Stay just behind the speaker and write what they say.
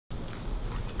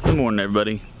Good morning,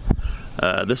 everybody.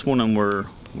 This morning we're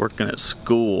working at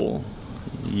school.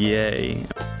 Yay.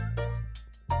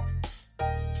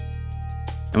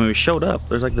 And when we showed up,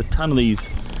 there's like a ton of these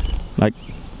like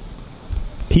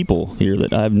people here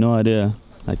that I have no idea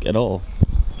like at all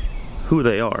who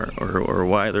they are or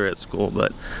why they're at school,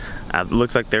 but it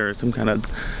looks like they're some kind of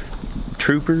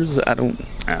troopers. I don't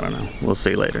know. We'll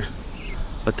see later.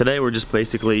 But today we're just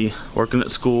basically working at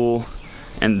school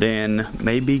and then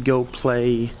maybe go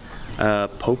play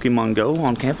Pokemon Go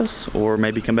on campus, or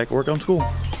maybe come back and work on school.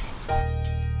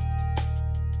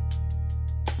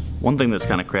 One thing that's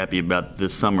kind of crappy about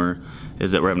this summer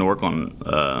is that we're having to work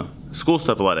on school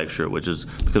stuff a lot extra, which is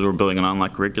because we're building an online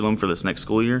curriculum for this next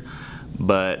school year.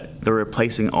 But they're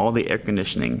replacing all the air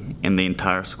conditioning in the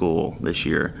entire school this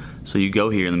year. So you go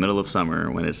here in the middle of summer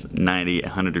when it's 90,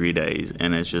 100 degree days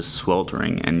and it's just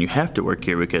sweltering, and you have to work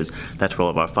here because that's where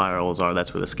all of our firewalls are,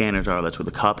 that's where the scanners are, that's where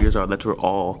the copiers are, that's where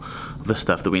all the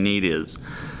stuff that we need is.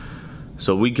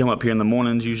 So we come up here in the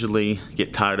mornings usually,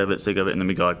 get tired of it, sick of it, and then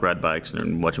we go like ride bikes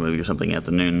and watch a movie or something in the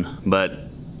afternoon. But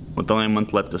with only a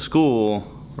month left of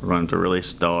school, we're going to really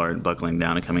start buckling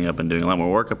down and coming up and doing a lot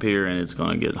more work up here, and it's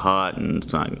going to get hot and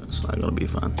it's not going to be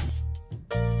fun.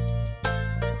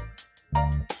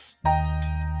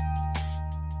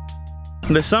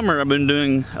 This summer I've been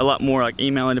doing a lot more like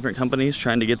emailing different companies,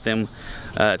 trying to get them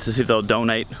to see if they'll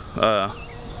donate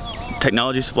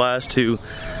technology supplies to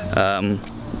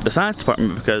the science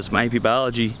department, because my AP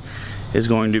biology is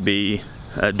going to be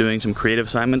doing some creative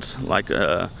assignments, like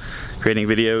creating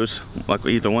videos like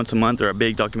either once a month or a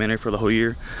big documentary for the whole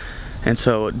year. And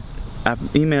so I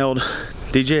emailed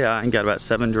DJI and got about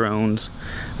 7 drones.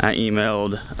 I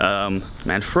emailed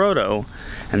Manfrotto,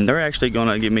 and they're actually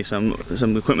gonna give me some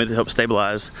equipment to help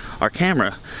stabilize our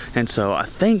camera. And so I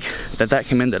think that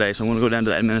came in today, so I'm gonna go down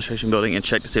to the administration building and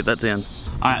check to see if that's in.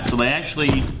 All right, so they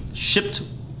actually shipped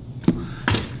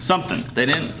something. They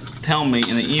didn't tell me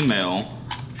in the email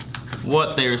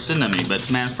what they were sending me, but it's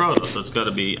Manfrotto, so it's got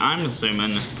to be, I'm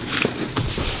assuming,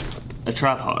 a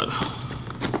tripod.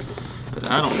 But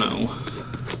I don't know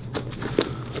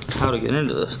how to get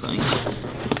into this thing.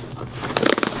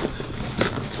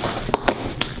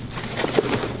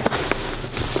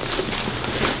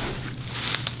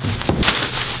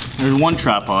 There's one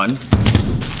tripod.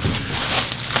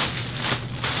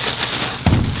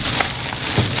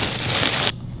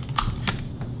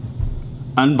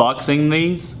 Unboxing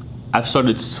these, I've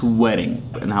started sweating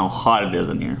and how hot it is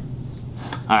in here.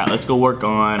 All right, let's go work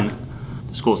on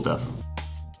school stuff.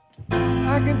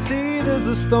 I can see there's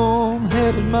a storm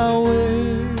headed my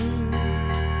way.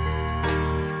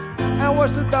 I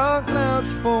watch the dark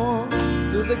clouds form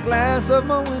through the glass of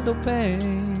my window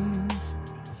panes.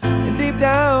 And deep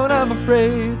down I'm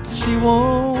afraid she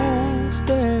won't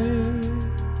stay.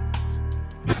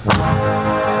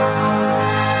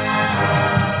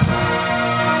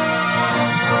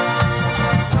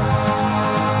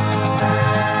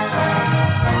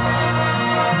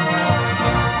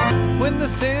 When the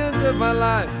sins of my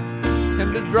life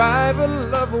come to drive a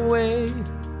love away,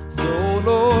 so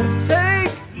Lord,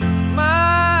 take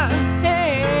my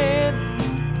hand,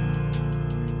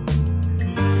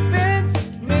 convince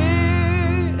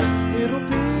me it'll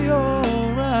be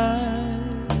alright,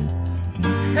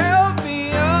 help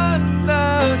me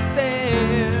understand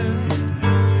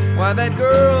why that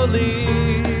girl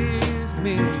leaves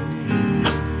me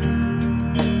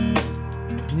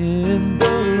in the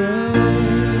rain.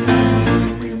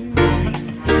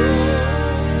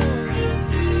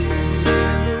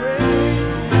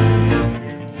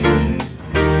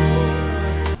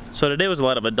 So today was a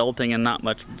lot of adulting and not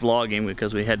much vlogging,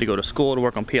 because we had to go to school to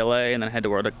work on PLA, and then I had to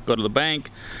go to the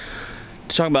bank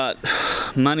to talk about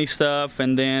money stuff,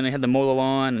 and then I had to mow the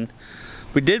lawn. And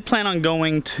we did plan on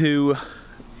going to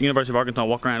University of Arkansas,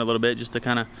 walk around a little bit just to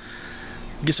kind of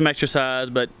get some exercise,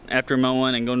 but after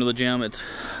mowing and going to the gym, it's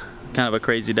kind of a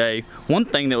crazy day. One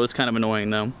thing that was kind of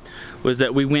annoying though was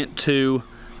that we went to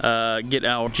get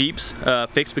our Jeeps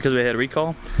fixed because we had a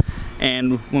recall,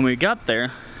 and when we got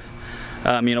there,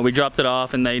 you know, we dropped it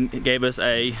off and they gave us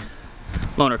a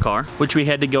loaner car, which we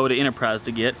had to go to Enterprise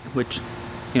to get, which,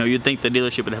 you know, you'd think the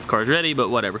dealership would have cars ready, but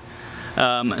whatever.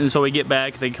 And so we get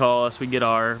back, they call us, we get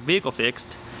our vehicle fixed,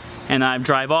 and I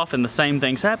drive off and the same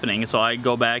thing's happening. And so I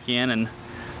go back in and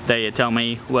they tell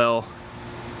me, well,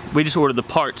 we just ordered the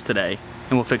parts today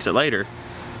and we'll fix it later.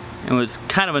 And it was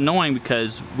kind of annoying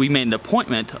because we made an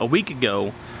appointment a week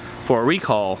ago for a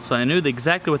recall, so I knew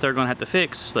exactly what they were going to have to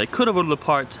fix. So they could have ordered the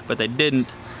parts, but they didn't,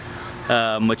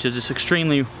 which is just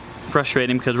extremely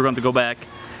frustrating because we're going to have to go back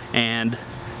and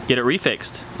get it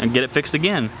refixed and get it fixed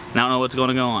again. And I don't know what's going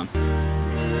to go on.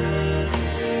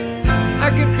 I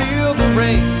can feel the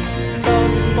rain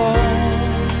start to fall.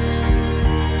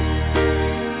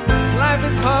 Life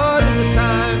is hard in the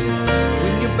times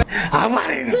when you're back. Come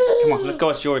on, let's go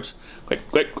watch George. Quick,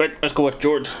 quick, quick, let's go watch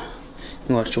George.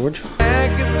 You watch George?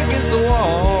 Back is against the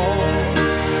wall.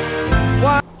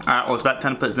 Alright, well it's about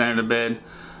time to put Xander to bed.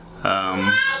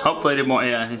 Hopefully they won't,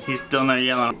 yeah, he's still in there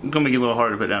yelling. It's gonna make it a little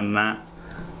harder to put down than that.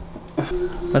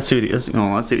 Let's see what he is.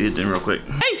 Oh, let's see what he's doing real quick.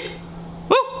 Hey!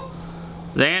 Woo!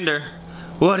 Xander,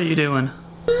 what are you doing?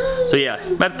 So yeah,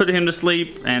 about to put him to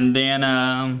sleep and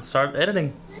then start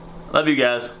editing. Love you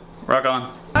guys. Rock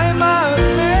on. I'm a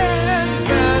man.